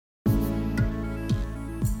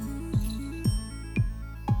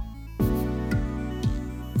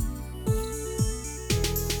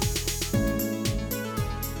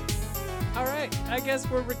guess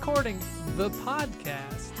we're recording the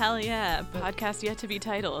podcast. Hell yeah, podcast yet to be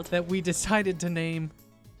titled. That we decided to name,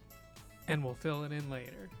 and we'll fill it in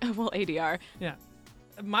later. Well, ADR. Yeah.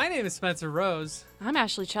 My name is Spencer Rose. I'm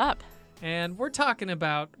Ashley Chupp. And we're talking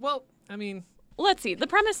about, let's see, the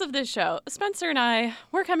premise of this show, Spencer and I,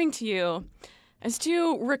 we're coming to you as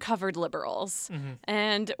two recovered liberals. Mm-hmm.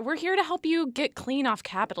 And we're here to help you get clean off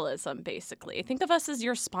capitalism, basically. Think of us as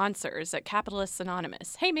your sponsors at Capitalists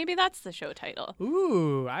Anonymous. Hey, maybe that's the show title.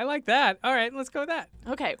 Ooh, I like that. All right, let's go with that.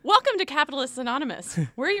 Okay, welcome to Capitalists Anonymous.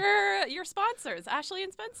 We're your sponsors, Ashley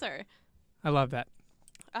and Spencer. I love that.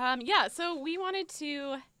 So we wanted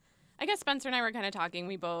to, I guess Spencer and I were kind of talking.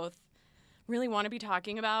 We both really want to be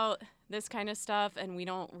talking about this kind of stuff, and we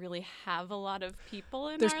don't really have a lot of people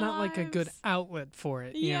in There's our not lives. like a good outlet for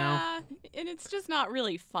it, you know? Yeah, and it's just not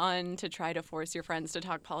really fun to try to force your friends to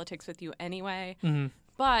talk politics with you anyway. Mm-hmm.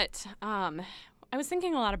 But I was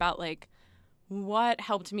thinking a lot about, like, what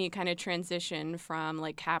helped me kind of transition from,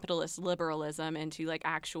 like, capitalist liberalism into, like,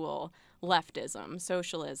 actual leftism,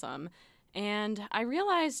 socialism. And I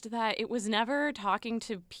realized that it was never talking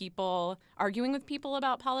to people, arguing with people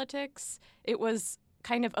about politics. It was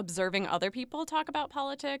kind of observing other people talk about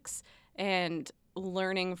politics and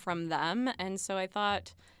learning from them. And so I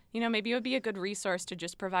thought, maybe it would be a good resource to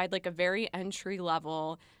just provide like a very entry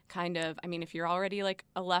level kind of, if you're already like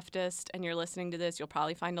a leftist and you're listening to this, you'll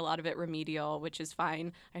probably find a lot of it remedial, which is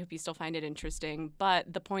fine. I hope you still find it interesting.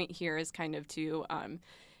 But the point here is kind of to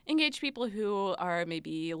engage people who are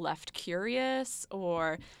maybe left curious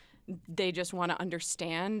or they just want to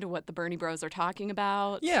understand what the Bernie bros are talking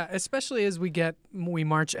about. Yeah, especially as we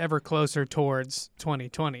march ever closer towards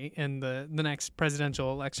 2020 and the next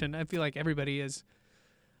presidential election. I feel like everybody is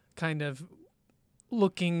kind of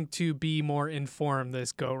looking to be more informed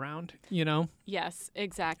this go round, Yes,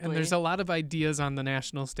 exactly. And there's a lot of ideas on the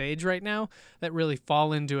national stage right now that really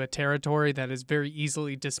fall into a territory that is very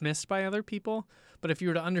easily dismissed by other people. But if you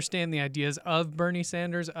were to understand the ideas of Bernie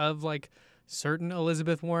Sanders, of like certain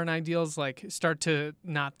Elizabeth Warren ideals, like start to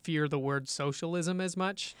not fear the word socialism as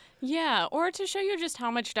much. Yeah, or to show you just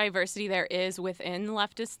how much diversity there is within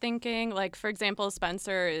leftist thinking. Like, for example,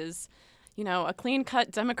 Spencer is, a clean-cut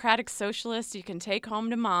democratic socialist you can take home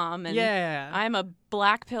to mom. And yeah. I'm a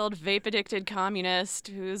black-pilled, vape-addicted communist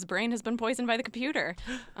whose brain has been poisoned by the computer.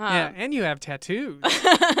 Yeah, and you have tattoos.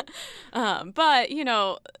 But,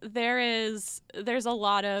 there's a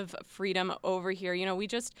lot of freedom over here.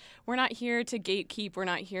 We're not here to gatekeep. We're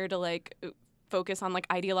not here to, like, focus on, like,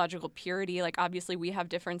 ideological purity. Like, obviously, we have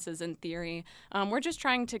differences in theory. We're just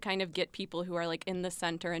trying to kind of get people who are, like, in the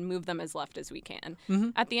center and move them as left as we can.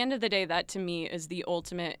 Mm-hmm. At the end of the day, that, to me, is the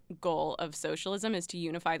ultimate goal of socialism, is to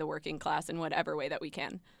unify the working class in whatever way that we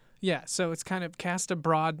can. Yeah, so it's kind of cast a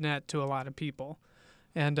broad net to a lot of people.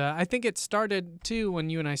 And I think it started, too, when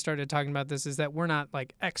you and I started talking about this, is that we're not,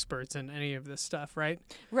 like, experts in any of this stuff, right?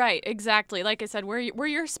 Right, exactly. Like I said, we're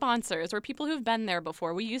your sponsors. We're people who've been there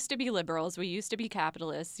before. We used to be liberals. We used to be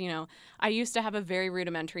capitalists. I used to have a very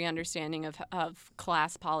rudimentary understanding of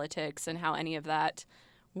class politics and how any of that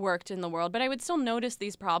worked in the world. But I would still notice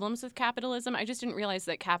these problems with capitalism. I just didn't realize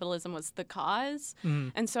that capitalism was the cause.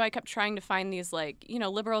 Mm. And so I kept trying to find these, like,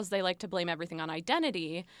 liberals, they like to blame everything on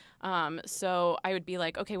identity. So I would be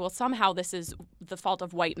like, okay, well, somehow this is the fault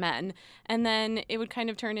of white men. And then it would kind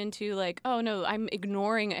of turn into like, oh, no, I'm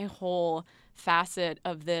ignoring a whole facet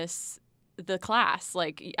of the class.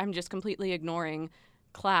 Like, I'm just completely ignoring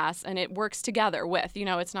class. And it works together with,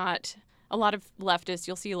 it's not... A lot of leftists,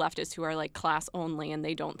 you'll see leftists who are like class only and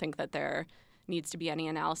they don't think that there needs to be any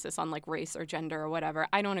analysis on like race or gender or whatever.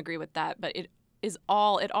 I don't agree with that, but it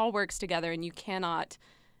all works together and you cannot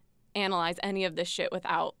analyze any of this shit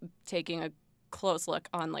without taking a close look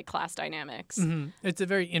on like class dynamics. Mm-hmm. It's a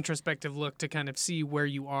very introspective look to kind of see where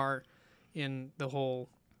you are in the whole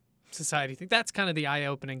society thing. That's kind of the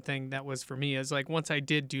eye-opening thing that was for me, is like once I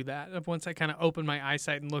did do that, once I kind of opened my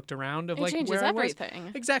eyesight and looked around of like where I was.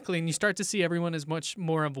 Everything. Exactly, and you start to see everyone as much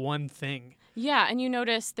more of one thing. Yeah, and you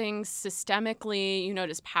notice things systemically, you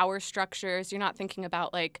notice power structures. You're not thinking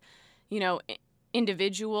about like,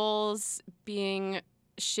 individuals being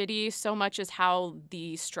shitty so much as how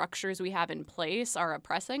the structures we have in place are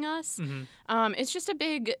oppressing us. Mm-hmm. It's just a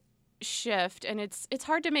big shift, and it's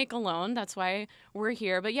hard to make alone. That's why we're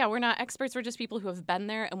here. But yeah, we're not experts. We're just people who have been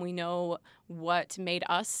there, and we know what made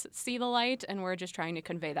us see the light, and we're just trying to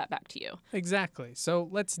convey that back to you. Exactly. So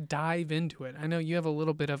let's dive into it. I know you have a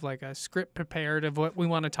little bit of like a script prepared of what we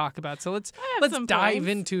want to talk about. So let's dive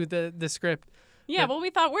into the script. Yeah, well, we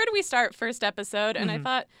thought, where do we start first episode? And I Mm-hmm.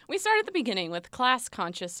 thought we start at the beginning with class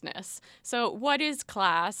consciousness. So what is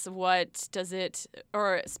class? What does it,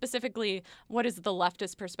 or specifically, what is the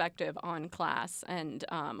leftist perspective on class? And,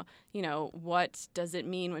 what does it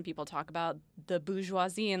mean when people talk about the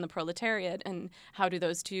bourgeoisie and the proletariat? And how do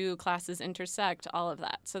those two classes intersect? All of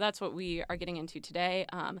that. So that's what we are getting into today.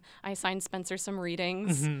 I assigned Spencer some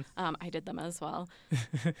readings. I did them as well.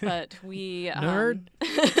 But we... Nerd.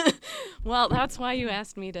 Well, that's why you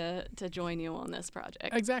asked me to join you on this project.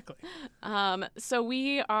 Exactly. So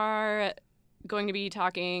we are going to be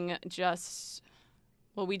talking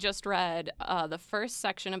we just read the first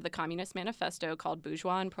section of the Communist Manifesto called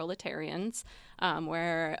Bourgeois and Proletarians,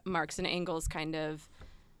 where Marx and Engels kind of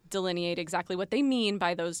delineate exactly what they mean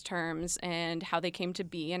by those terms and how they came to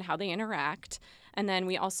be and how they interact. And then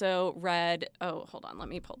we also read, hold on, let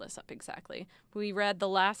me pull this up exactly. We read the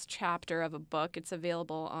last chapter of a book. It's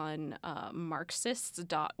available on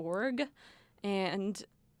Marxists.org. And,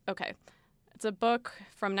 it's a book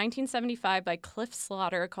from 1975 by Cliff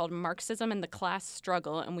Slaughter called Marxism and the Class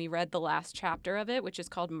Struggle. And we read the last chapter of it, which is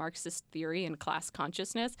called Marxist Theory and Class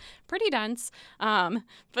Consciousness. Pretty dense,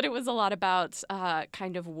 but it was a lot about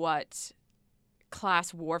kind of what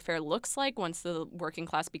class warfare looks like once the working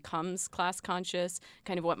class becomes class conscious,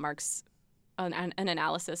 kind of what Marx, an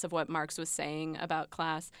analysis of what Marx was saying about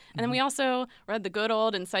class. And then we also read the good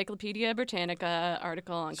old Encyclopedia Britannica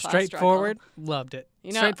article on class Straightforward, struggle. loved it.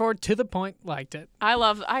 You know, Straightforward, to the point, liked it.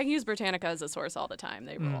 I use Britannica as a source all the time.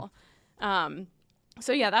 They rule.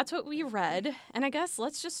 So yeah, that's what we read. And I guess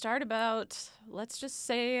let's just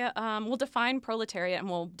say we'll define proletariat and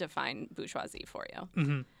we'll define bourgeoisie for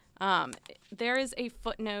you. There is a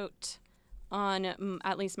footnote on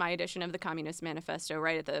at least my edition of the Communist Manifesto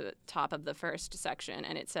right at the top of the first section,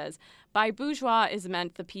 and it says, by bourgeois is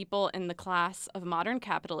meant the people in the class of modern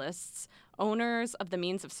capitalists, owners of the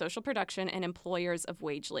means of social production and employers of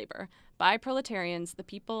wage labor. By proletarians, the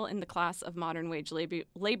people in the class of modern wage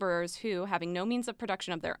laborers who, having no means of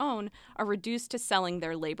production of their own, are reduced to selling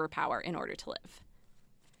their labor power in order to live.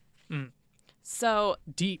 So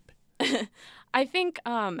Deep. I think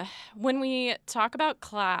when we talk about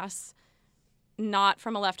class, not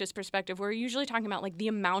from a leftist perspective, we're usually talking about like the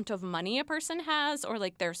amount of money a person has or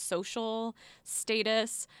like their social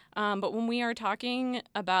status. But when we are talking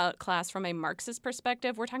about class from a Marxist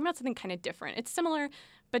perspective, we're talking about something kind of different. It's similar,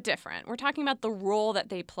 but different. We're talking about the role that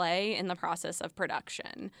they play in the process of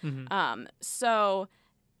production. So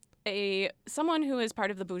someone who is part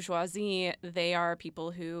of the bourgeoisie, they are people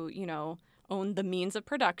who, own the means of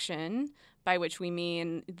production, by which we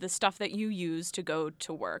mean the stuff that you use to go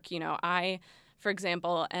to work. I, for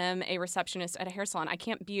example, am a receptionist at a hair salon. I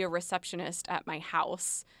can't be a receptionist at my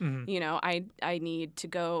house. I need to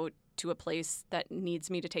go to a place that needs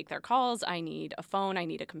me to take their calls. I need a phone. I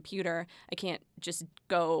need a computer. I can't just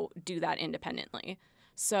go do that independently.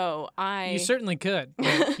 So You certainly could,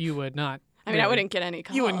 but you would not. I mean, I wouldn't get any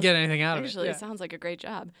calls. You wouldn't get anything out of it. Actually, it sounds like a great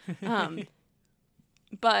job.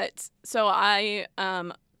 But so I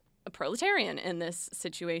am a proletarian in this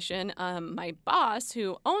situation. My boss,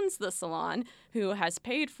 who owns the salon, who has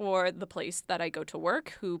paid for the place that I go to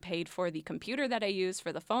work, who paid for the computer that I use,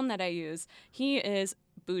 for the phone that I use, he is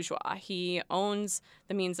bourgeois. He owns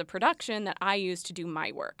the means of production that I use to do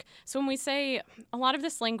my work. So when we say a lot of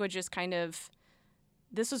this language is kind of,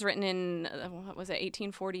 this was written in,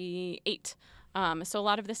 1848. So a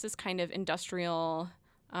lot of this is kind of industrial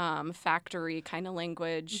factory kind of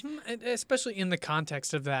language. Especially in the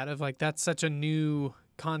context of that, of like that's such a new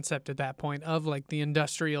concept at that point of like the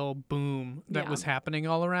industrial boom that was happening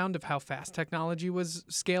all around, of how fast technology was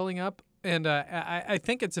scaling up. And I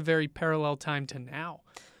think it's a very parallel time to now,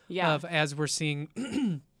 of as we're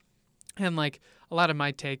seeing. And like a lot of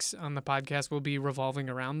my takes on the podcast will be revolving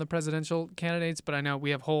around the presidential candidates, but I know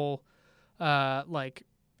we have whole like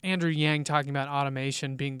Andrew Yang talking about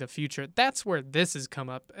automation being the future. That's where this has come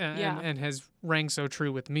up and has rang so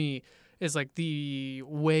true with me, is like the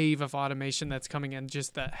wave of automation that's coming and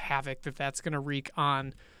just the havoc that's going to wreak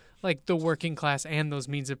on like the working class and those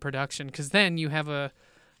means of production. Because then you have a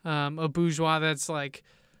bourgeois that's like,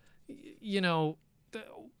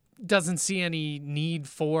 doesn't see any need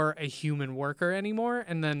for a human worker anymore.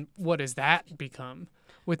 And then what does that become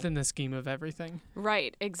within the scheme of everything?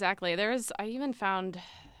 Right, exactly.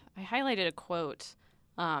 I highlighted a quote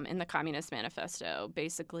in the Communist Manifesto.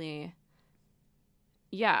 Basically,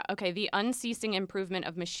 the unceasing improvement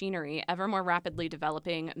of machinery, ever more rapidly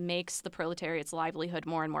developing, makes the proletariat's livelihood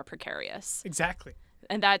more and more precarious. Exactly.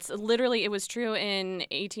 And that's literally, it was true in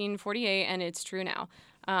 1848, and it's true now.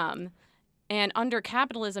 And under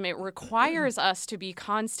capitalism, it requires us to be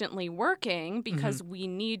constantly working because we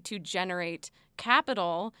need to generate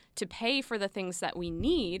capital to pay for the things that we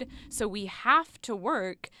need. So we have to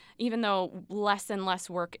work, even though less and less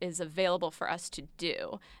work is available for us to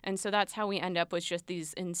do. And so that's how we end up with just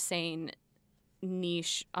these insane,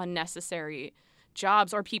 niche, unnecessary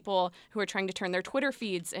jobs, or people who are trying to turn their Twitter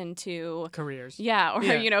feeds into careers. Yeah, or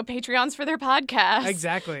Patreons for their podcasts.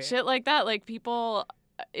 Exactly. Shit like that. Like people,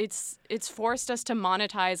 it's forced us to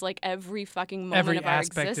monetize like every fucking moment of our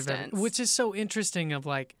existence. Which is so interesting. Of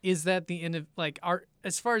like, is that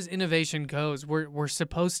as far as innovation goes, we're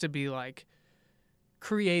supposed to be like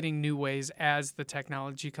creating new ways as the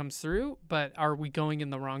technology comes through, but are we going in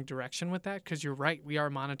the wrong direction with that? Because you're right, we are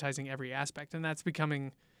monetizing every aspect, and that's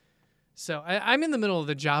becoming. So I'm in the middle of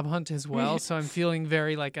the job hunt as well, so I'm feeling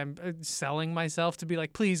very like I'm selling myself to be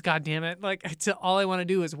like, please, God damn it, like all I want to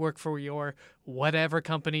do is work for your whatever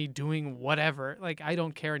company doing whatever. Like I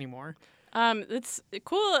don't care anymore. It's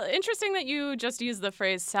cool, interesting that you just used the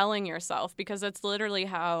phrase "selling yourself" because that's literally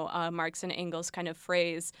how Marx and Engels kind of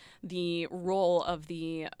phrase the role of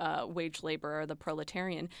the wage laborer, the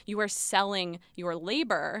proletarian. You are selling your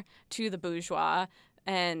labor to the bourgeois.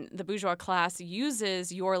 And the bourgeois class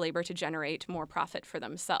uses your labor to generate more profit for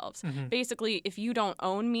themselves. Basically, if you don't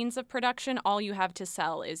own means of production, all you have to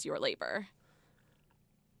sell is your labor.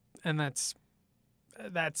 And that's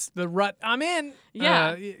the rut I'm in.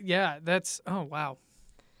 Yeah. Oh, wow.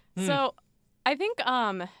 So I think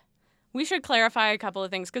we should clarify a couple of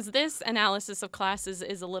things because this analysis of classes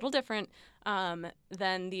is a little different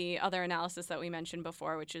than the other analysis that we mentioned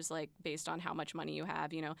before, which is like based on how much money you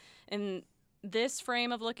have, And this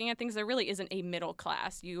frame of looking at things, there really isn't a middle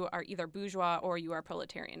class. You are either bourgeois or you are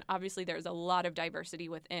proletarian. Obviously, there's a lot of diversity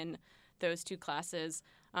within those two classes.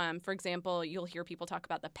 For example, you'll hear people talk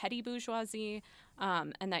about the petty bourgeoisie,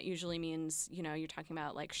 and that usually means, you're talking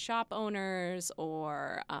about like shop owners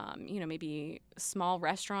or, maybe small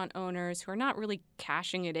restaurant owners who are not really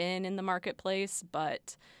cashing it in the marketplace,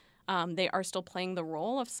 but they are still playing the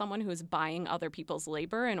role of someone who is buying other people's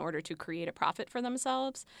labor in order to create a profit for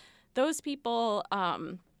themselves. Those people, a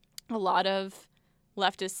lot of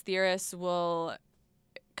leftist theorists will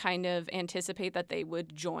kind of anticipate that they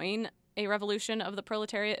would join a revolution of the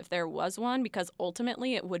proletariat if there was one, because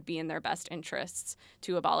ultimately it would be in their best interests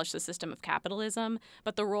to abolish the system of capitalism.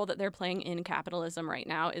 But the role that they're playing in capitalism right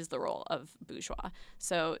now is the role of bourgeois.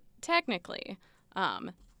 So technically,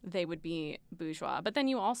 they would be bourgeois. But then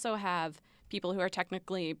you also have people who are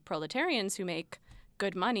technically proletarians who make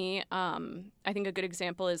good money. I think a good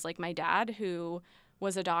example is like my dad, who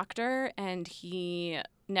was a doctor and he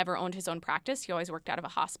never owned his own practice. He always worked out of a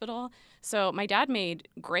hospital. So my dad made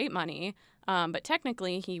great money, but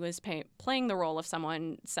technically he was playing the role of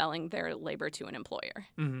someone selling their labor to an employer.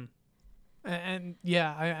 Mm-hmm. And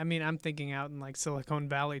yeah, I mean, I'm thinking out in like Silicon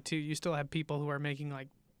Valley too. You still have people who are making like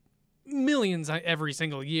millions every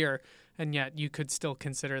single year, and yet you could still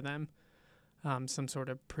consider them some sort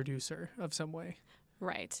of producer of some way.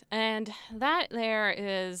 Right. And that there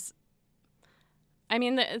is, I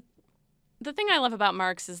mean, the thing I love about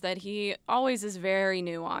Marx is that he always is very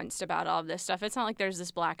nuanced about all of this stuff. It's not like there's this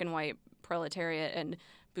black and white proletariat and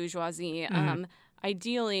bourgeoisie.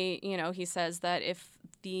 Ideally, he says that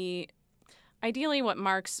ideally what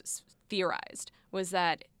Marx theorized was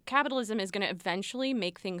that capitalism is going to eventually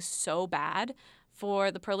make things so bad for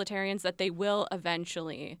the proletarians that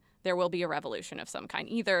there will be a revolution of some kind.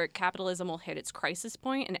 Either capitalism will hit its crisis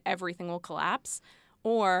point and everything will collapse,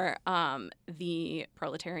 or the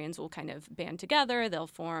proletarians will kind of band together. They'll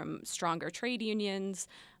form stronger trade unions.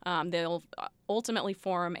 They'll ultimately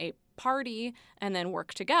form a party and then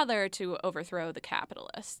work together to overthrow the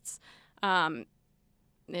capitalists.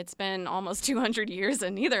 It's been almost 200 years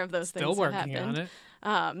and neither of those things have happened. Still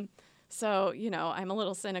working on it. So, I'm a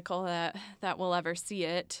little cynical that we'll ever see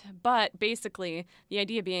it. But basically, the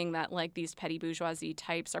idea being that, like, these petty bourgeoisie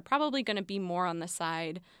types are probably going to be more on the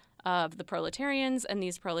side of the proletarians, and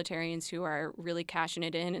these proletarians who are really cashing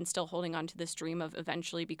it in and still holding on to this dream of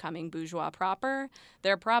eventually becoming bourgeois proper,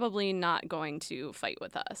 they're probably not going to fight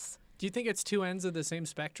with us. Do you think it's two ends of the same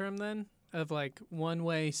spectrum then? Of, like, one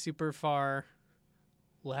way super far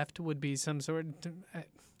left would be some sort of...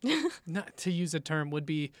 not to use a term, would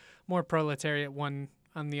be more proletariat, one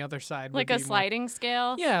on the other side. Like a sliding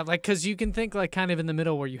scale? Yeah, like, because you can think, like, kind of in the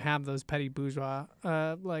middle where you have those petty bourgeois,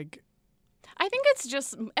 like... I think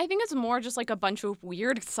it's more just like a bunch of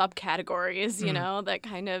weird subcategories, that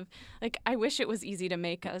kind of, like, I wish it was easy to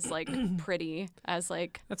make as, like, pretty as,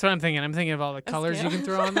 like... That's what I'm thinking. I'm thinking of all the colors you can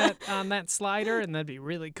throw on that slider, and that'd be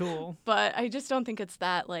really cool. But I just don't think it's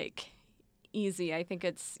that, like... easy. I think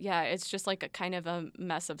it's just like a kind of a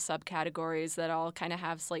mess of subcategories that all kind of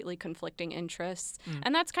have slightly conflicting interests.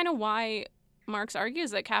 And that's kind of why Marx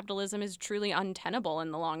argues that capitalism is truly untenable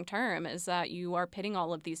in the long term, is that you are pitting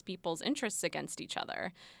all of these people's interests against each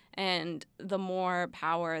other. And the more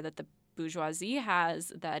power that the bourgeoisie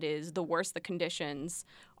has, that is, the worse the conditions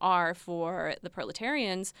are for the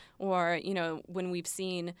proletarians. Or, when we've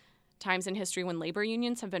seen times in history when labor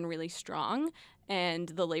unions have been really strong and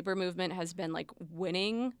the labor movement has been like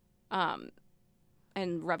winning and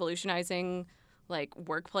revolutionizing like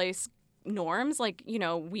workplace norms, like,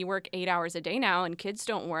 we work 8 hours a day now and kids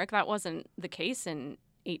don't work. That wasn't the case in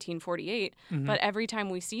 1848. But every time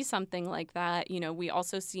we see something like that, we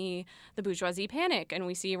also see the bourgeoisie panic, and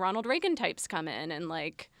we see Ronald Reagan types come in and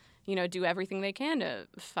like, do everything they can to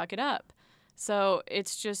fuck it up. So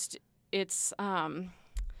it's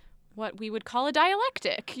what we would call a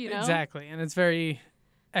dialectic, Exactly. And it's very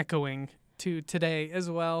echoing to today as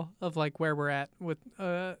well, of like where we're at with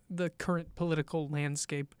the current political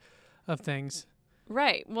landscape of things.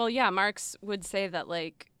 Right. Well, yeah, Marx would say that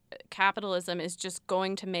like capitalism is just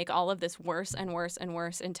going to make all of this worse and worse and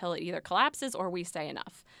worse until it either collapses or we say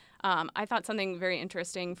enough. I thought something very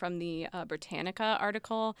interesting from the Britannica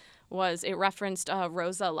article was it referenced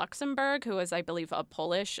Rosa Luxemburg, who was, I believe, a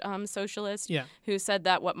Polish socialist, who said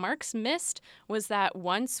that what Marx missed was that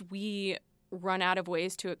once we run out of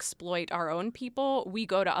ways to exploit our own people, we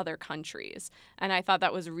go to other countries. And I thought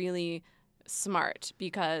that was really smart,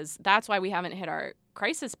 because that's why we haven't hit our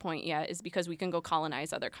crisis point yet, is because we can go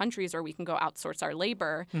colonize other countries, or we can go outsource our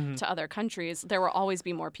labor to other countries. There will always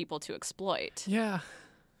be more people to exploit. Yeah.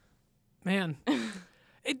 Man.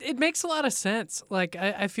 It makes a lot of sense. Like,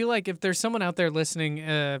 I feel like if there's someone out there listening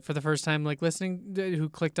for the first time, like listening, who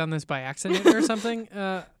clicked on this by accident or something,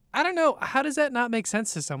 I don't know. How does that not make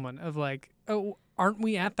sense to someone of like, oh, aren't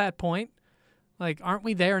we at that point? Like, aren't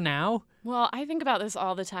we there now? Well, I think about this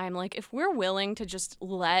all the time. Like, if we're willing to just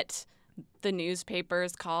let the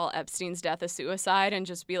newspapers call Epstein's death a suicide and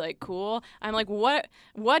just be like, cool, I'm like, what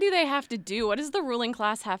do they have to do? What does the ruling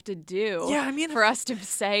class have to do for us to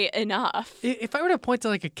say enough? If I were to point to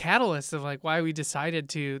like a catalyst of like why we decided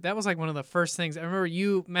to, that was like one of the first things. I remember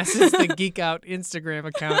you messaged the Geek Out Instagram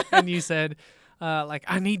account and you said, like,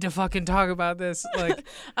 I need to fucking talk about this. Like,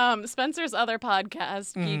 Spencer's other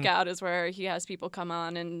podcast, Geek Out, is where he has people come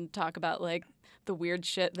on and talk about like the weird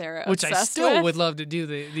shit they're which obsessed I still with. would love to do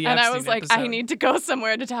the and Epstein I was like, episode. I need to go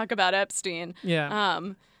somewhere to talk about Epstein. Yeah.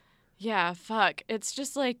 Yeah, fuck. It's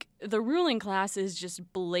just like the ruling class is just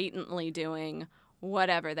blatantly doing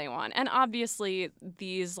whatever they want. And obviously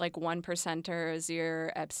these like 1%ers,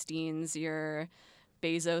 your Epsteins, your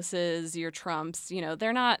Bezoses, your Trumps,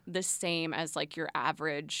 they're not the same as like your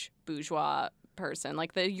average bourgeois person.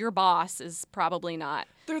 Like your boss is probably not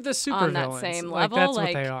They're the super on villains. that same Like, level. that's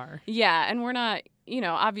what they are. Yeah, and we're not,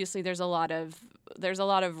 obviously there's a lot of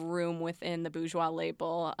room within the bourgeois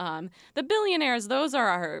label. The billionaires, those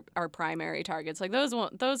are our primary targets. Like those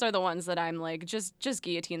are the ones that I'm like, just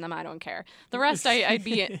guillotine them. I don't care. The rest, I'd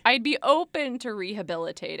be open to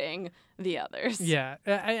rehabilitating the others. Yeah,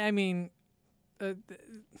 I mean,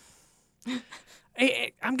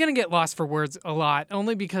 I'm going to get lost for words a lot,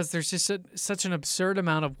 only because there's just such an absurd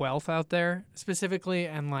amount of wealth out there specifically.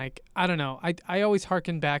 And like, I don't know, I always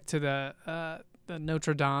harken back to the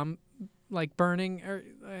Notre Dame, like burning, or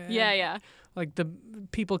yeah, like the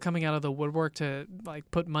people coming out of the woodwork to like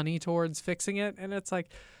put money towards fixing it. And it's like,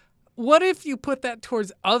 what if you put that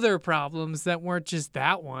towards other problems that weren't just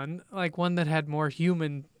that one, like one that had more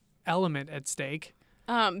human element at stake?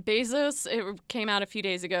 Bezos, it came out a few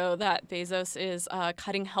days ago that Bezos is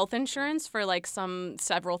cutting health insurance for like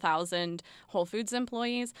several thousand Whole Foods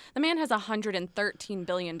employees. The man has $113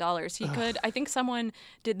 billion. He could, I think someone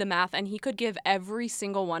did the math, and he could give every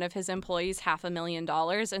single one of his employees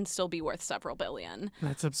 $500,000 and still be worth several billion.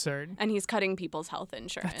 That's absurd. And he's cutting people's health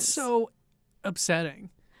insurance. That's so upsetting.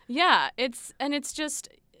 Yeah, it's just,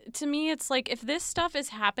 to me, it's like, if this stuff is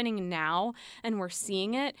happening now and we're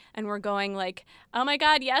seeing it and we're going like, oh my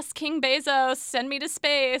God, yes, King Bezos, send me to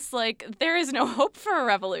space. Like, there is no hope for a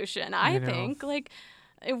revolution, I think. Like,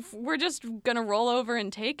 if we're just going to roll over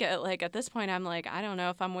and take it, like, at this point, I'm like, I don't know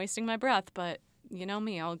if I'm wasting my breath, but you know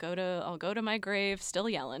me, I'll go to my grave still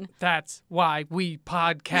yelling. That's why we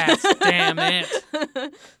podcast, damn it.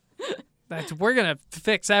 We're going to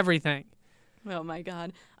fix everything. Oh, my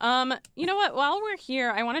God. You know what? While we're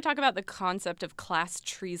here, I want to talk about the concept of class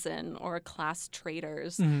treason or class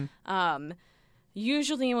traitors. Mm-hmm.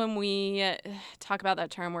 Usually when we talk about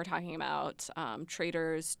that term, we're talking about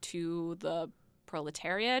traitors to the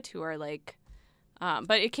proletariat, who are like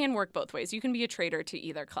But it can work both ways. You can be a traitor to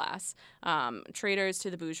either class. Traitors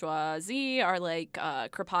to the bourgeoisie are like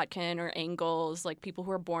Kropotkin or Engels, like people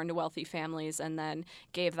who are born to wealthy families and then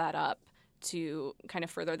gave that up to kind of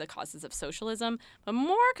further the causes of socialism. But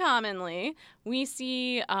more commonly, we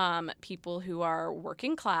see people who are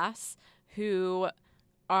working class, who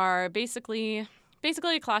are basically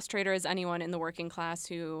a class traitor is anyone in the working class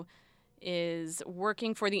who is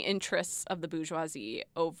working for the interests of the bourgeoisie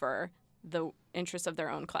over the interests of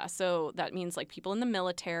their own class. So that means like people in the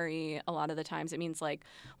military. A lot of the times it means like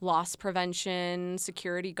loss prevention,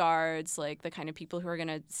 security guards, like the kind of people who are going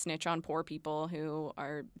to snitch on poor people who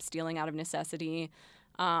are stealing out of necessity.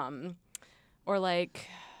 Or like,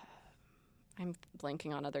 I'm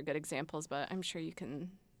blanking on other good examples, but I'm sure you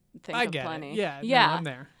can think I of get plenty. it. Yeah, Yeah. no, I'm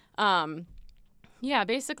there. Yeah,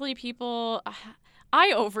 basically people,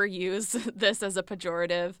 I overuse this as a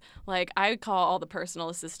pejorative. Like I call all the personal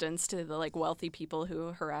assistants to the like wealthy people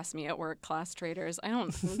who harass me at work class traitors. I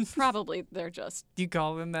don't, probably they're just. Do you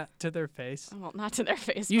call them that to their face? Well, not to their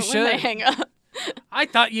face, You but when they should. hang up. I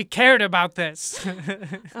thought you cared about this.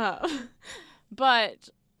 But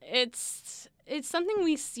it's something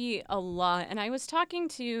we see a lot. And I was talking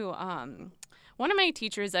to one of my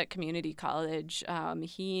teachers at community college.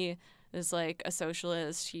 He is like a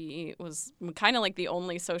socialist. He was kind of like the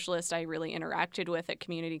only socialist I really interacted with at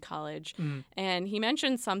community college. And he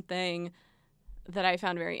mentioned something that I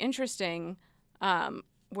found very interesting,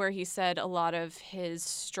 where he said a lot of his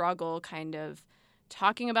struggle kind of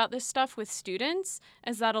talking about this stuff with students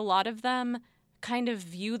is that a lot of them kind of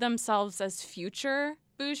view themselves as future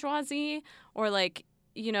bourgeoisie, or like,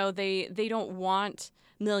 you know, they don't want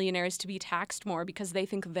millionaires to be taxed more because they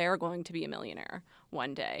think they're going to be a millionaire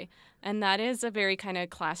one day. And that is a very kind of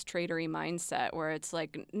class traitory mindset where it's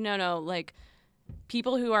like, no, like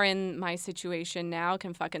people who are in my situation now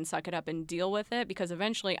can fucking suck it up and deal with it because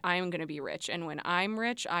eventually I'm going to be rich. And when I'm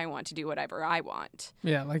rich, I want to do whatever I want.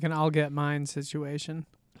 Yeah, like an I'll get mine situation.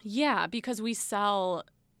 Yeah, because we sell,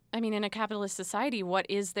 I mean, in a capitalist society, what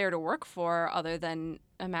is there to work for other than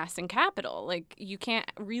amassing capital? Like, you can't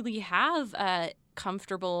really have a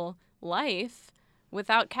comfortable life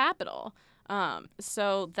without capital.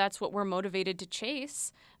 So that's what we're motivated to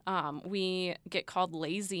chase. We get called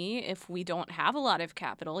lazy if we don't have a lot of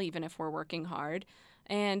capital, even if we're working hard.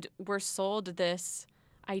 And we're sold this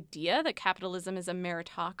idea that capitalism is a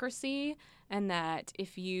meritocracy and that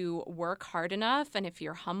if you work hard enough and if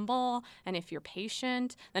you're humble and if you're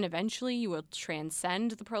patient, then eventually you will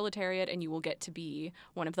transcend the proletariat and you will get to be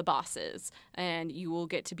one of the bosses and you will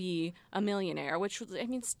get to be a millionaire, which, I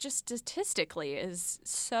mean, it's just statistically is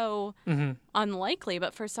so unlikely.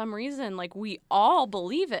 But for some reason, like, we all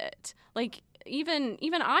believe it. Like, even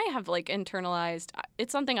I have, like, internalized,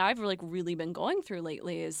 it's something I've, like, really been going through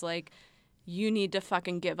lately is, like, you need to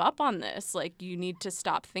fucking give up on this. Like, you need to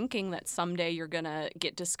stop thinking that someday you're going to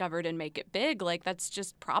get discovered and make it big. Like, that's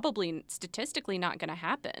just probably statistically not going to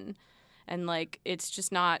happen. And, like, it's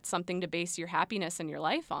just not something to base your happiness and your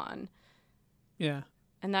life on. Yeah.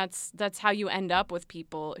 And that's how you end up with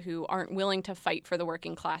people who aren't willing to fight for the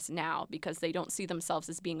working class now because they don't see themselves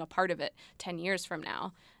as being a part of it 10 years from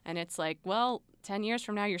now. And it's like, well, 10 years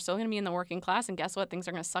from now, you're still going to be in the working class. And guess what? Things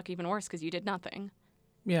are going to suck even worse because you did nothing.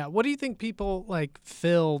 Yeah. What do you think people like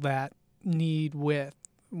fill that need with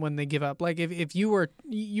when they give up? Like if you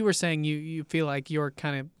were saying you feel like you're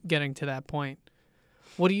kind of getting to that point.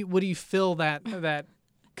 What do you fill that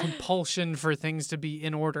compulsion for things to be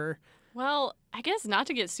in order? Well, I guess not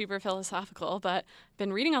to get super philosophical, but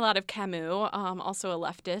been reading a lot of Camus, also a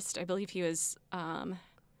leftist. I believe he was kind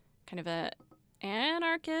of a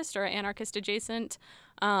anarchist or anarchist adjacent.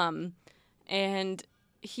 And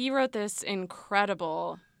he wrote this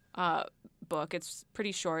incredible book. It's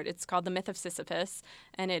pretty short. It's called The Myth of Sisyphus,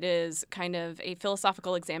 and it is kind of a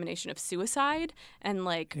philosophical examination of suicide and,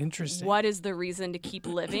 like, what is the reason to keep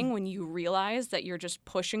living when you realize that you're just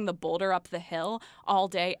pushing the boulder up the hill all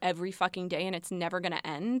day, every fucking day, and it's never going to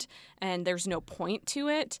end, and there's no point to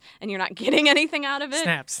it, and you're not getting anything out of it.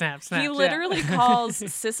 Snap. He literally calls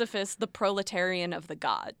Sisyphus the proletarian of the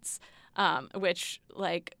gods. Which,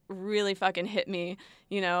 like, really fucking hit me,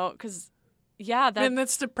 you know, because, yeah. And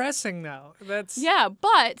that's depressing, though. Yeah,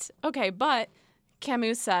 but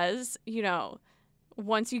Camus says, you know,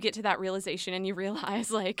 once you get to that realization and you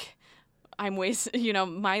realize, like,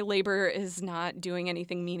 my labor is not doing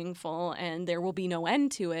anything meaningful and there will be no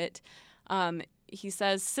end to it, he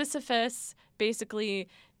says Sisyphus basically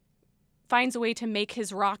finds a way to make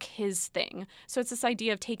his rock his thing. So it's this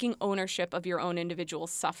idea of taking ownership of your own individual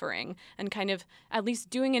suffering and kind of at least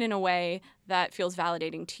doing it in a way that feels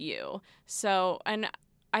validating to you. So, and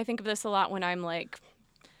I think of this a lot when I'm like,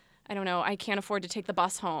 I don't know, I can't afford to take the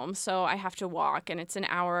bus home, so I have to walk, and it's an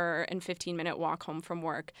hour and 15-minute walk home from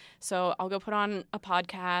work. So I'll go put on a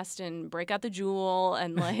podcast and break out the Juul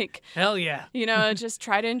and like, Hell yeah. you know, just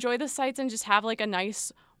try to enjoy the sights and just have like a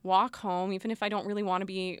nice walk home, even if I don't really want to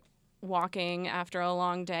be walking after a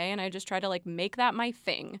long day. And I just try to like make that my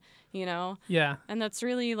thing, you know? Yeah. And that's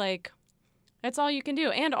really like, that's all you can do.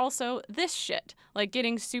 And also this shit, like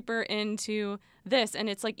getting super into this. And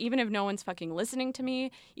it's like, even if no one's fucking listening to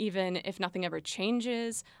me, even if nothing ever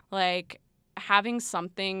changes, like having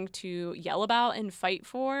something to yell about and fight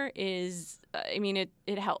for is, I mean,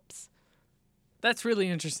 it helps. That's really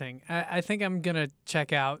interesting. I think I'm going to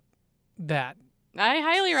check out that I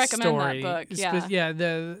highly recommend story. that book.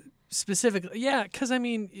 Yeah. Specifically. Yeah. Cause I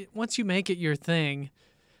mean, once you make it your thing,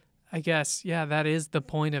 I guess, yeah, that is the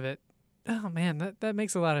point of it. Oh man, that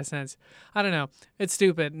makes a lot of sense. I don't know. It's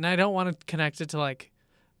stupid, and I don't want to connect it to like,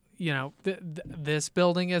 you know, this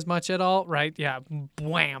building as much at all, right? Yeah,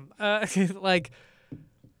 wham. Like,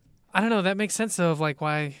 I don't know. That makes sense though of like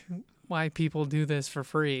why people do this for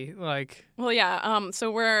free. Like, well, yeah.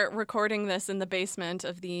 So we're recording this in the basement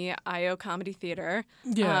of the IO Comedy Theater.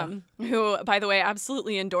 Yeah. Who, by the way,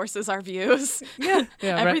 absolutely endorses our views. Yeah.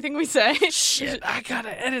 Everything we say. Shit, I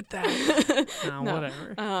gotta edit that. No,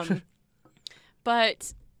 whatever.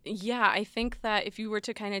 But yeah, I think that if you were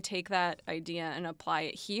to kind of take that idea and apply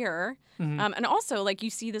it here, and also like you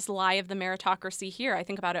see this lie of the meritocracy here. I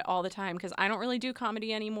think about it all the time because I don't really do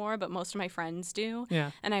comedy anymore, but most of my friends do. Yeah.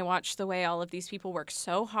 And I watch the way all of these people work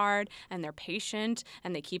so hard and they're patient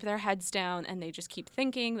and they keep their heads down and they just keep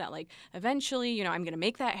thinking that like eventually, you know, I'm going to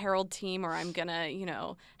make that Herald team or I'm going to, you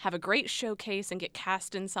know, have a great showcase and get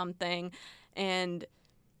cast in something. And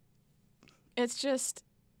it's just...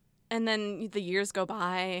 And then the years go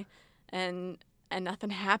by, and nothing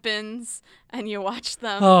happens, and you watch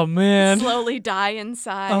them slowly die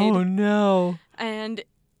inside. Oh, no. And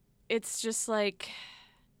it's just like,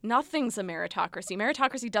 nothing's a meritocracy.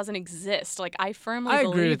 Meritocracy doesn't exist. Like, I firmly believe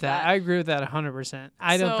agree with that. that. I agree with that 100%.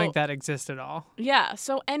 I don't think that exists at all. Yeah,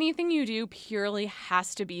 so anything you do purely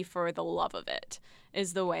has to be for the love of it,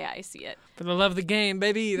 is the way I see it. For the love of the game,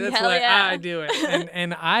 baby. That's Hell why yeah. I do it.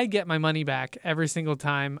 And I get my money back every single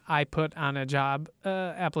time I put on a job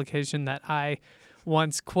application that I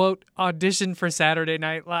once, quote, auditioned for Saturday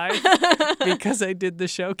Night Live because I did the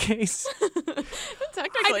showcase.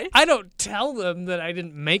 Technically. I don't tell them that I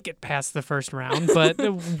didn't make it past the first round, but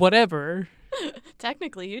whatever.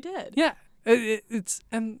 Technically, you did. Yeah.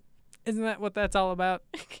 Isn't that what that's all about?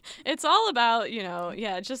 It's all about, you know,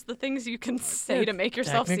 just the things you can say to make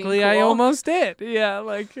yourself seem cool. Technically, I almost did. Yeah,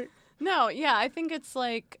 like... No, yeah, I think it's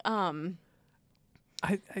like...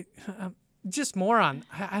 just more on...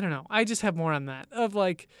 I don't know. I just have more on that. Of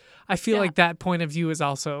like, I feel like that point of view is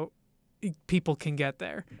also... People can get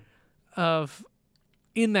there.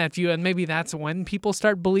 In that view, and maybe that's when people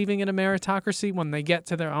start believing in a meritocracy, when they get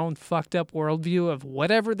to their own fucked up worldview of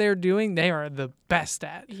whatever they're doing, they are the best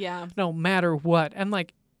at. Yeah. No matter what. And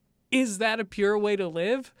like, is that a pure way to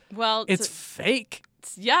live? Well, it's fake.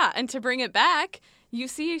 Yeah, and to bring it back, you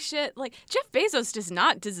see shit like Jeff Bezos does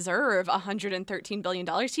not deserve $113 billion.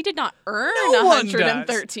 He did not earn $113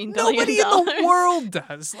 billion. Nobody in the world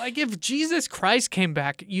does. Like, if Jesus Christ came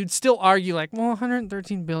back, you'd still argue, like, well,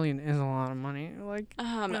 $113 billion is a lot of money. Like,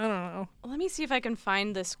 I don't know. Let me see if I can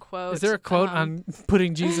find this quote. Is there a quote on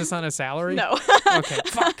putting Jesus on a salary? No. Okay,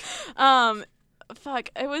 fuck.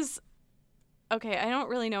 It was... Okay, I don't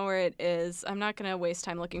really know where it is. I'm not going to waste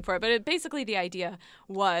time looking for it. But basically the idea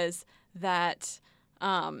was that...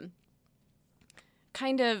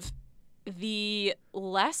 kind of the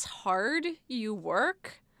less hard you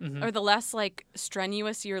work or the less like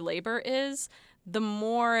strenuous your labor is, the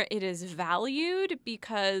more it is valued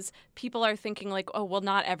because people are thinking like, oh, well,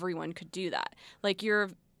 not everyone could do that. Like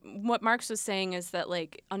what Marx was saying is that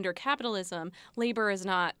like under capitalism, labor is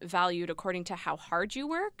not valued according to how hard you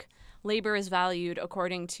work. Labor is valued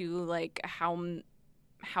according to like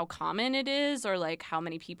how common it is or like how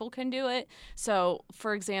many people can do it. So,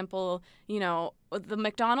 for example, you know, the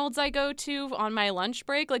McDonald's I go to on my lunch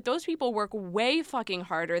break, like those people work way fucking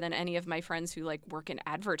harder than any of my friends who like work in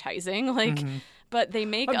advertising. Like, but they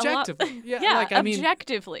make objectively. a lot. Yeah, like,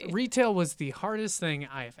 objectively. Retail was the hardest thing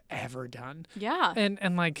I've ever done. Yeah.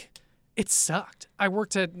 And like, it sucked. I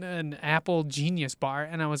worked at an Apple Genius bar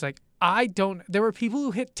and I was like, there were people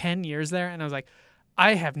who hit 10 years there and I was like,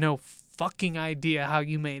 I have no fucking idea how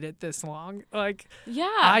you made it this long. Like, yeah,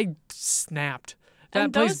 I snapped.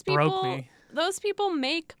 That place broke me. Those people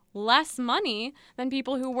make less money than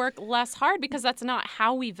people who work less hard, because that's not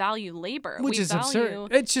how we value labor. Which we is value...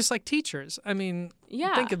 absurd. It's just like teachers. I mean,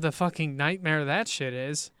 Yeah. think of the fucking nightmare that shit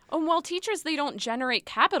is. Oh, well, teachers, they don't generate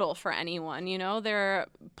capital for anyone, you know? They're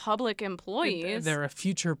public employees. They're a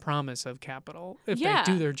future promise of capital if Yeah.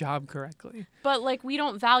 they do their job correctly. But, like, we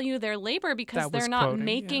don't value their labor because That was they're not quoting,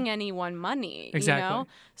 making anyone money, Exactly. you know?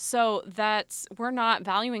 So we're not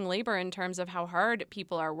valuing labor in terms of how hard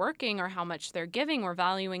people are working or how much they're giving. We're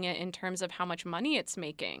valuing it in terms of how much money it's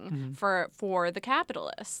making for the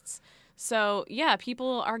capitalists. So, yeah,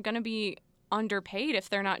 people are going to be underpaid if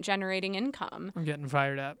they're not generating income. I'm getting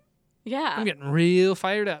fired up. Yeah. I'm getting real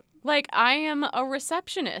fired up. Like, I am a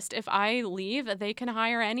receptionist. If I leave, they can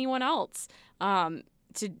hire anyone else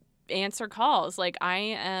to answer calls. Like, I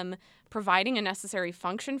am providing a necessary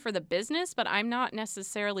function for the business, but I'm not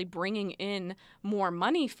necessarily bringing in more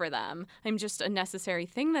money for them. I'm just a necessary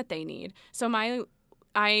thing that they need. So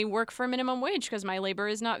I work for minimum wage because my labor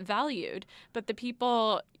is not valued. But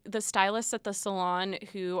the stylists at the salon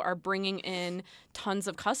who are bringing in tons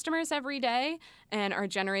of customers every day and are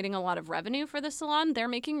generating a lot of revenue for the salon, they're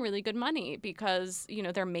making really good money because, you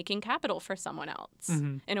know, they're making capital for someone else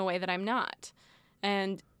in a way that I'm not.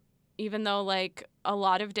 And even though, like, a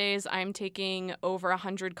lot of days I'm taking over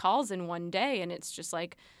 100 calls in one day, and it's just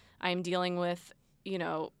like I'm dealing with, you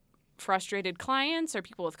know, frustrated clients or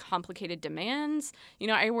people with complicated demands. You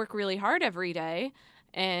know, I work really hard every day,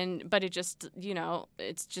 but it just, you know,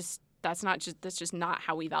 that's just not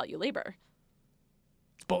how we value labor.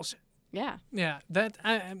 It's bullshit. Yeah. Yeah,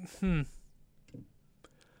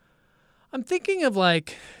 I'm thinking of,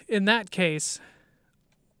 like, in that case,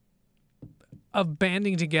 of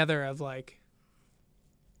banding together of, like,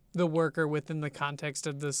 the worker within the context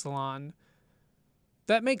of the salon.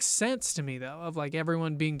 That makes sense to me, though, of, like,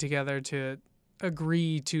 everyone being together to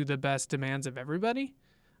agree to the best demands of everybody.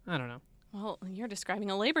 I don't know. Well, you're describing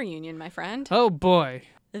a labor union, my friend. Oh, boy.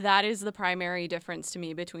 That is the primary difference to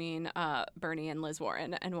me between Bernie and Liz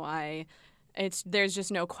Warren, and why there's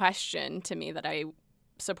just no question to me that I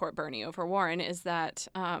support Bernie over Warren, is that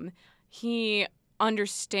he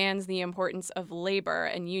understands the importance of labor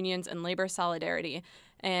and unions and labor solidarity.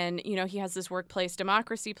 And, you know, he has this workplace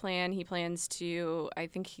democracy plan. He plans to, I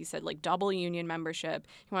think he said, like, double union membership.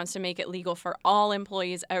 He wants to make it legal for all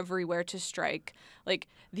employees everywhere to strike. Like,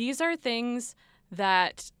 these are things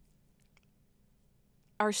that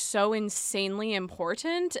are so insanely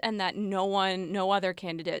important and that no other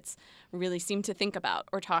candidates really seem to think about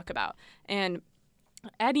or talk about. And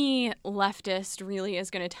any leftist really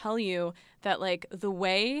is going to tell you that, like, the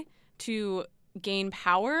way to gain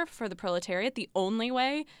power for the proletariat, the only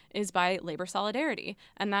way is by labor solidarity.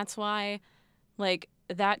 And that's why, like,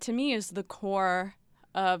 that to me is the core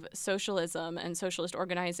of socialism and socialist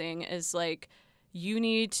organizing, is like, you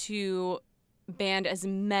need to band as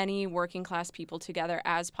many working class people together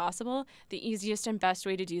as possible. The easiest and best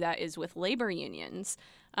way to do that is with labor unions.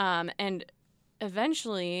 And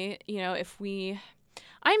eventually, you know,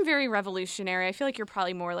 I'm very revolutionary. I feel like you're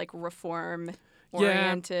probably more like reform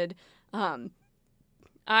oriented. Yeah.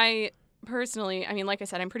 I personally, I mean, like I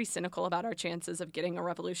said, I'm pretty cynical about our chances of getting a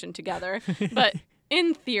revolution together. But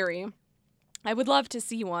in theory, I would love to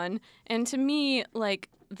see one. And to me, like,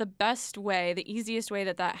 the best way, the easiest way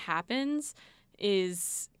that happens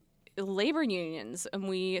is labor unions. And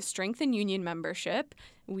we strengthen union membership.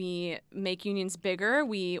 We make unions bigger.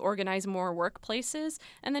 We organize more workplaces.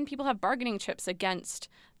 And then people have bargaining chips against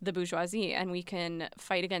the bourgeoisie. And we can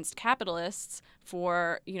fight against capitalists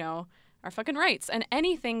for, you know, our fucking rights. And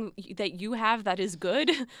anything that you have that is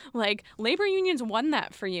good, like, labor unions won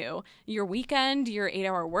that for you. Your weekend, your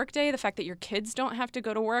 8-hour workday, the fact that your kids don't have to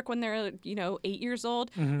go to work when they're, you know, 8 years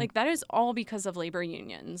old, like, that is all because of labor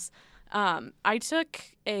unions. I took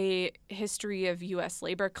a history of U.S.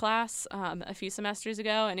 labor class a few semesters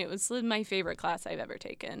ago, and it was my favorite class I've ever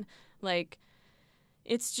taken. Like,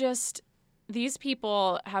 it's just, these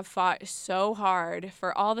people have fought so hard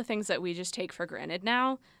for all the things that we just take for granted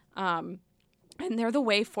now. And they're the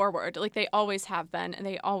way forward. Like, they always have been, and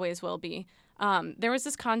they always will be. There was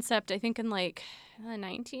this concept, I think in, like, the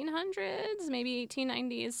 1900s, maybe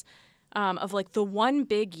 1890s, of, like, the one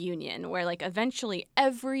big union where, like, eventually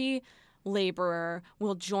every laborer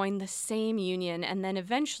will join the same union. And then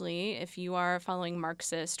eventually, if you are following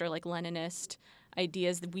Marxist or, like, Leninist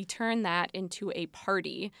ideas, we turn that into a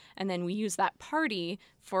party. And then we use that party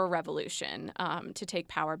for a revolution, to take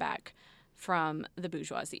power back from the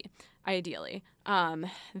bourgeoisie, ideally.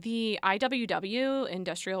 The IWW,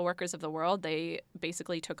 Industrial Workers of the World, they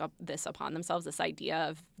basically took up this upon themselves, this idea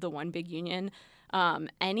of the one big union.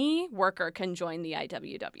 Any worker can join the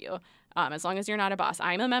IWW. as long as you're not a boss.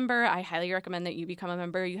 I'm a member. I highly recommend that you become a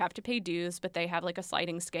member. You have to pay dues, but they have like a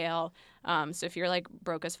sliding scale. So if you're like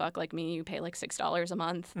broke as fuck like me, you pay like $6 a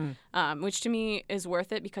month, which to me is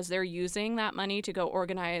worth it because they're using that money to go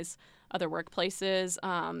organize other workplaces.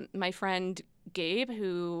 My friend Gabe,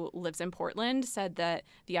 who lives in Portland, said that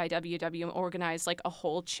the IWW organized like a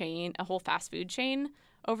whole fast food chain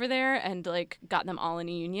over there and like got them all in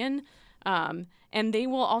a union. And they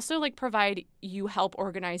will also like provide you help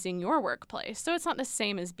organizing your workplace. So it's not the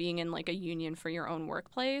same as being in like a union for your own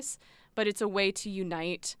workplace, but it's a way to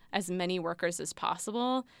unite as many workers as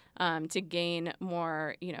possible to gain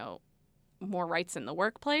more, more rights in the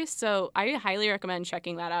workplace. So I highly recommend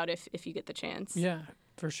checking that out if you get the chance. Yeah,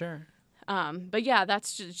 for sure. But yeah,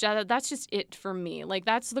 that's just it for me. Like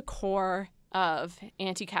that's the core of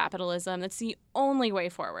anti-capitalism. That's the only way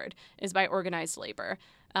forward is by organized labor.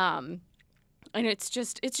 And it's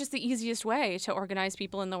just the easiest way to organize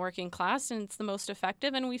people in the working class, and it's the most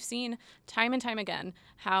effective. And we've seen time and time again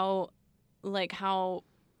how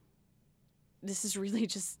this is really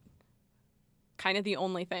just kind of the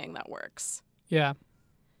only thing that works. Yeah.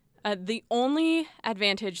 The only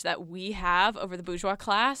advantage that we have over the bourgeois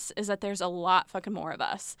class is that there's a lot fucking more of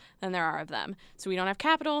us than there are of them. So we don't have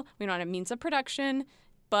capital, we don't have means of production,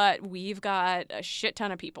 but we've got a shit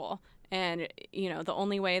ton of people. And, the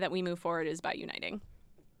only way that we move forward is by uniting.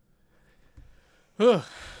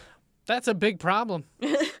 That's a big problem.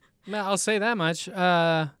 I'll say that much.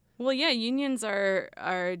 Well, yeah, unions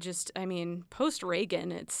are just,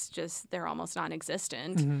 post-Reagan, it's just, they're almost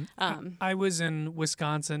non-existent. Mm-hmm. I was in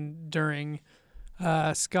Wisconsin during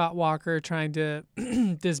Scott Walker trying to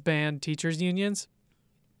disband teachers' unions.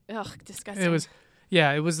 Ugh, disgusting.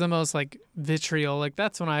 It was the most like vitriol. Like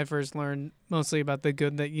that's when I first learned mostly about the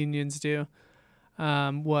good that unions do.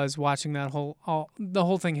 Was watching that the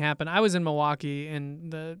whole thing happen. I was in Milwaukee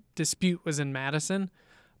and the dispute was in Madison,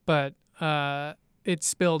 but it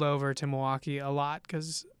spilled over to Milwaukee a lot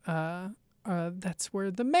because that's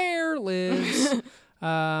where the mayor lives.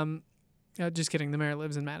 Just kidding. The mayor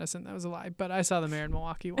lives in Madison. That was a lie. But I saw the mayor in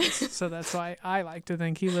Milwaukee once, so that's why I like to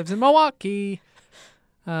think he lives in Milwaukee.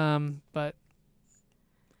 But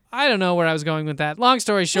I don't know where I was going with that. Long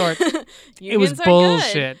story short, it was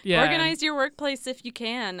bullshit. Good. Yeah, organize your workplace if you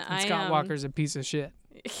can. And Scott Walker's a piece of shit.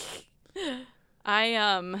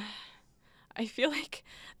 I feel like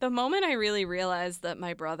the moment I really realized that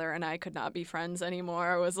my brother and I could not be friends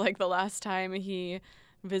anymore was like the last time he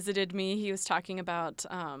visited me. He was talking about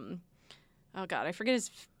oh God, I forget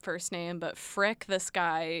his first name, but Frick, this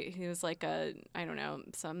guy, he was like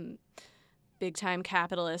some big-time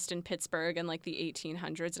capitalist in Pittsburgh in like the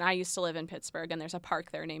 1800s. And I used to live in Pittsburgh, and there's a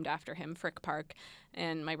park there named after him, Frick Park.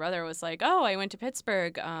 And my brother was like, oh, I went to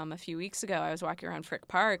Pittsburgh a few weeks ago. I was walking around Frick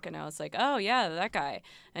Park, and I was like, oh, yeah, that guy.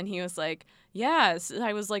 And he was like, yeah,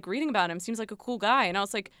 I was like reading about him. Seems like a cool guy. And I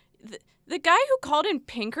was like, the guy who called in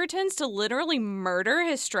Pinkertons to literally murder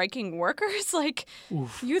his striking workers? Like,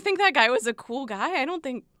 oof. You think that guy was a cool guy? I don't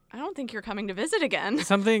think you're coming to visit again.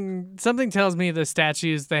 Something tells me the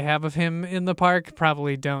statues they have of him in the park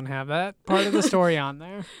probably don't have that part of the story on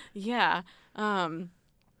there. Yeah. And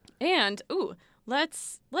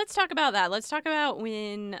let's talk about that. Let's talk about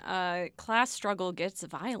when class struggle gets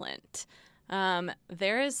violent.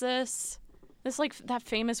 There is this like that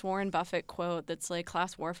famous Warren Buffett quote that's like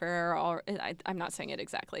class warfare. I'm not saying it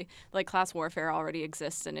exactly. Like class warfare already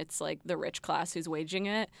exists, and it's like the rich class who's waging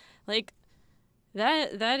it. Like.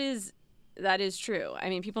 That is true. I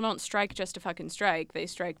mean, people don't strike just to fucking strike. They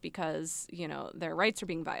strike because, their rights are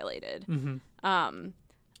being violated. Mm-hmm.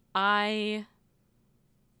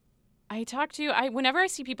 Whenever I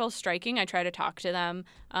see people striking, I try to talk to them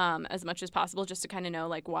as much as possible just to kind of know,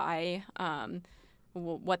 like, why,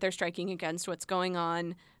 what they're striking against, what's going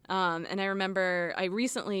on. And I remember I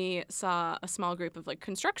recently saw a small group of, like,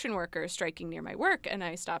 construction workers striking near my work, and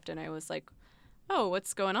I stopped and I was like, oh,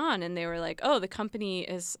 what's going on? And they were like, oh, the company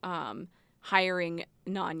is hiring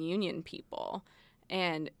non-union people.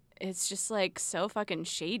 And it's just like so fucking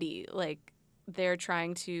shady. Like they're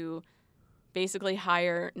trying to basically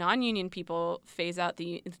hire non-union people,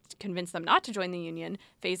 convince them not to join the union,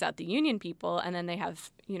 phase out the union people, and then they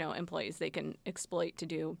have, employees they can exploit to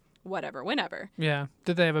do whatever, whenever. Yeah.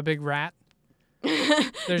 Did they have a big rat?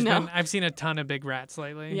 I've seen a ton of big rats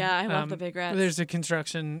lately. Yeah, I love the big rats. There's a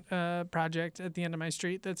construction project at the end of my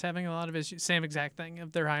street that's having a lot of issues. Same exact thing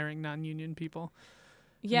if they're hiring non-union people.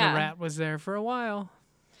 Yeah. And the rat was there for a while.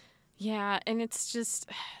 Yeah, and it's just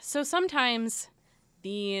so sometimes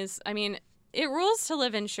it rules to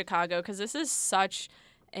live in Chicago because this is such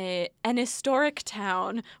an historic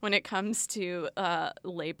town when it comes to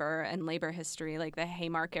labor and labor history. Like the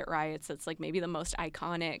Haymarket riots, that's like maybe the most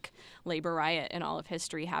iconic labor riot in all of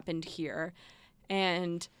history happened here.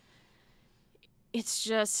 And it's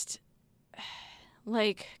just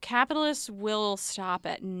like capitalists will stop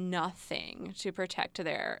at nothing to protect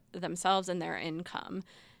themselves and their income.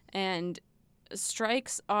 And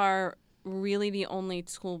strikes are really the only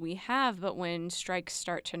tool we have. But when strikes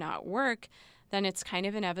start to not work, then it's kind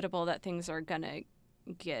of inevitable that things are going to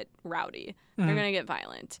get rowdy. Mm-hmm. They're going to get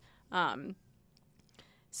violent.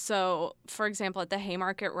 So, for example, at the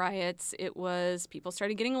Haymarket riots, it was people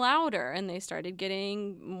started getting louder and they started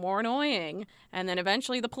getting more annoying. And then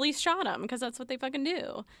eventually the police shot them because that's what they fucking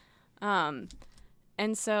do.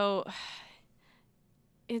 And so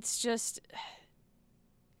it's just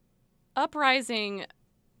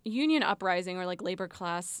union uprising or like labor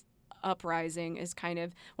class uprising is kind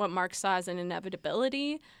of what Marx saw as an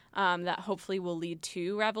inevitability that hopefully will lead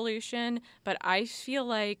to revolution. But I feel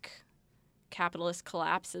like capitalist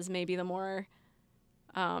collapse is maybe the more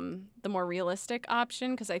realistic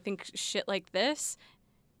option, because I think shit like this,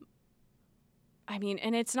 I mean,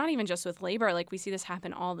 and it's not even just with labor. Like we see this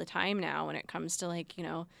happen all the time now when it comes to like, you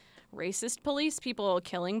know, racist police people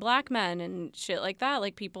killing black men and shit like that.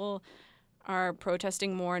 Like people are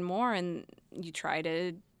protesting more and more, and you try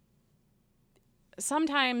to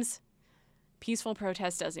sometimes peaceful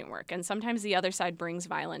protest doesn't work, and sometimes the other side brings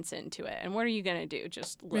violence into it. And what are you going to do?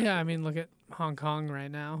 Just look. Yeah, I mean, look at Hong Kong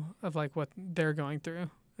right now of like what they're going through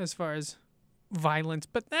as far as violence.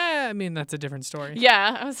 But I mean, that's a different story.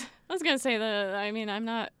 Yeah, I was going to say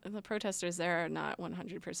the protesters there are not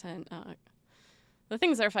 100%. The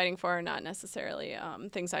things they're fighting for are not necessarily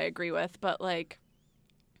things I agree with, but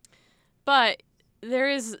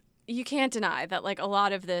you can't deny that, like, a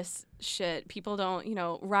lot of this shit, people don't, you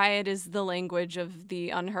know, riot is the language of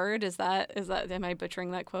the unheard. Is that, am I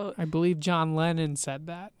butchering that quote? I believe John Lennon said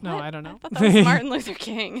that. No, what? I don't know. I thought that was Martin Luther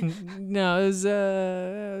King. No, it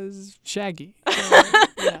was Shaggy.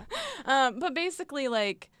 Yeah. But basically,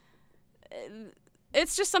 like,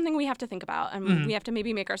 it's just something we have to think about, and we have to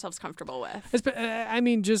maybe make ourselves comfortable with. I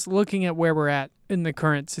mean, just looking at where we're at in the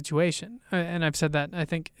current situation, and I've said that, I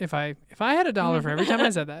think if I had $1 for every time I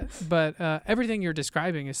said that, but everything you're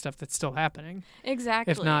describing is stuff that's still happening.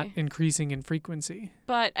 Exactly. If not increasing in frequency.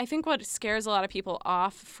 But I think what scares a lot of people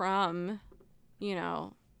off from, you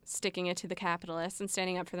know, sticking it to the capitalists and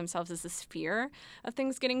standing up for themselves is this fear of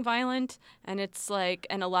things getting violent. And it's like,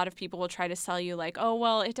 and a lot of people will try to sell you like, oh,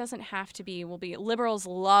 well, it doesn't have to be. Liberals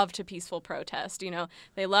love to peaceful protest. You know,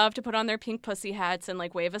 they love to put on their pink pussy hats and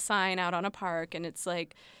like wave a sign out on a park. And it's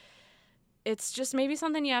like, it's just maybe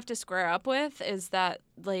something you have to square up with, is that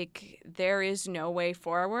like there is no way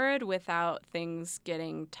forward without things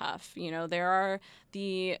getting tough. You know, there are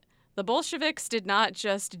the Bolsheviks did not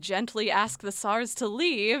just gently ask the Tsars to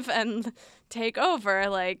leave and take over.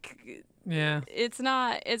 Like, yeah, it's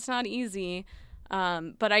not easy.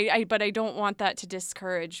 But I don't want that to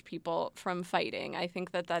discourage people from fighting. I think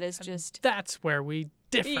that is just, that's where we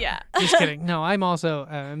differ. Yeah. Just kidding. No, I'm also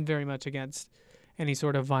I'm very much against any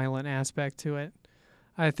sort of violent aspect to it.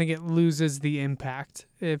 I think it loses the impact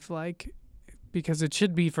because it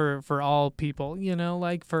should be for all people, you know,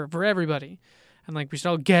 like for everybody. And like we should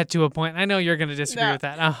all get to a point. I know you're going to disagree with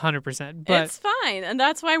that 100%, but it's fine, and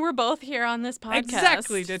that's why we're both here on this podcast.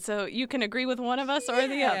 Exactly. So you can agree with one of us or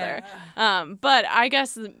the other. But I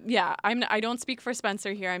guess, yeah, I don't speak for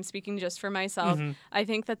Spencer here. I'm speaking just for myself. Mm-hmm. I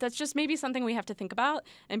think that's just maybe something we have to think about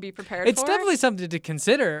and be prepared for. It's definitely something to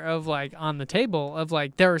consider of like on the table of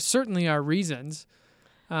like there certainly are reasons.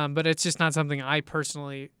 But it's just not something I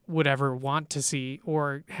personally would ever want to see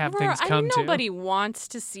or have things come to. Nobody wants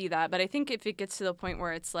to see that, but I think if it gets to the point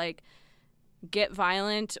where it's like, get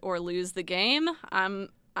violent or lose the game, I'm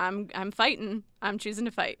fighting. I'm choosing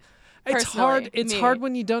to fight. It's hard. It's hard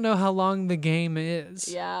when you don't know how long the game is.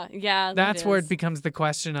 Yeah. That's where it becomes the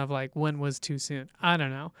question of like, when was too soon? I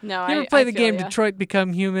don't know. No, you ever play the game Detroit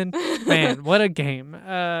Become Human? Man, what a game!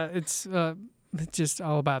 It's just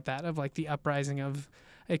all about that of like the uprising of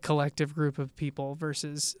a collective group of people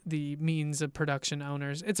versus the means of production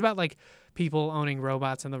owners. It's about like people owning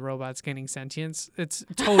robots and the robots gaining sentience. It's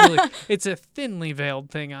totally, it's a thinly veiled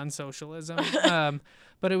thing on socialism.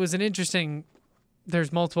 But it was an interesting,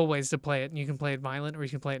 there's multiple ways to play it, and you can play it violent or you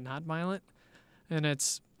can play it not violent. And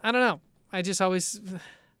it's, I don't know. I just always,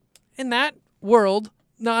 in that world,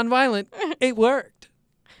 non-violent, it worked.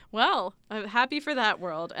 Well, I'm happy for that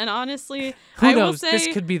world. And honestly, who knows? This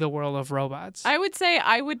could be the world of robots. I would say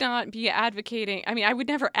I would not be advocating. I mean, I would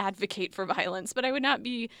never advocate for violence, but I would not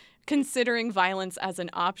be considering violence as an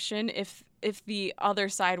option if if the other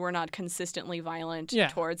side were not consistently violent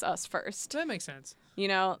towards us first. That makes sense. You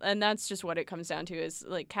know, and that's just what it comes down to is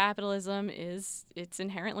like capitalism it's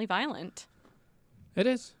inherently violent. It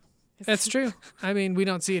is. That's true. I mean, we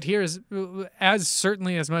don't see it here as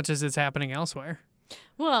certainly as much as it's happening elsewhere.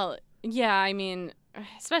 Well, yeah, I mean,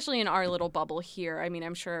 especially in our little bubble here. I mean,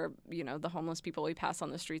 I'm sure, you know, the homeless people we pass on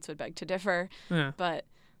the streets would beg to differ. Yeah. But,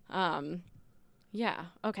 yeah.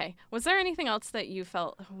 Okay. Was there anything else that you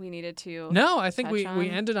felt we needed to No, I think we on?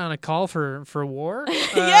 ended on a call for war.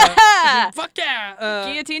 Yeah! Fuck yeah!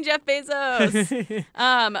 Guillotine Jeff Bezos!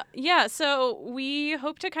 Yeah, so we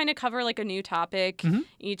hope to kind of cover like a new topic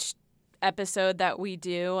each episode that we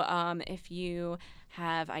do. If you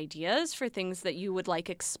have ideas for things that you would like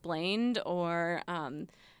explained or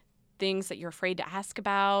things that you're afraid to ask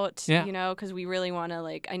about, you know, because we really want to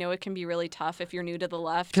like, I know it can be really tough if you're new to the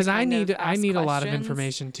left. Because I need questions. a lot of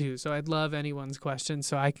information too, so I'd love anyone's questions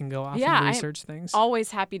so I can go off and research things. Always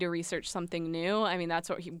happy to research something new. I mean, that's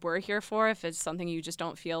what we're here for. If it's something you just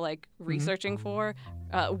don't feel like researching for,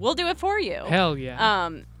 we'll do it for you. Hell yeah.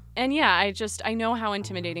 And yeah, I know how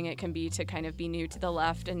intimidating it can be to kind of be new to the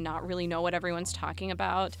left and not really know what everyone's talking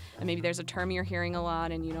about. And maybe there's a term you're hearing a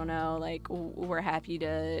lot and you don't know. Like, we're happy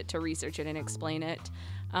to research it and explain it.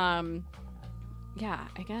 Yeah,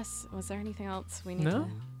 I guess. Was there anything else we need to...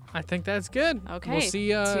 I think that's good. Okay. We'll see.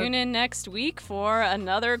 Tune in next week for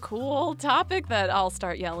another cool topic that I'll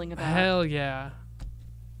start yelling about. Hell yeah.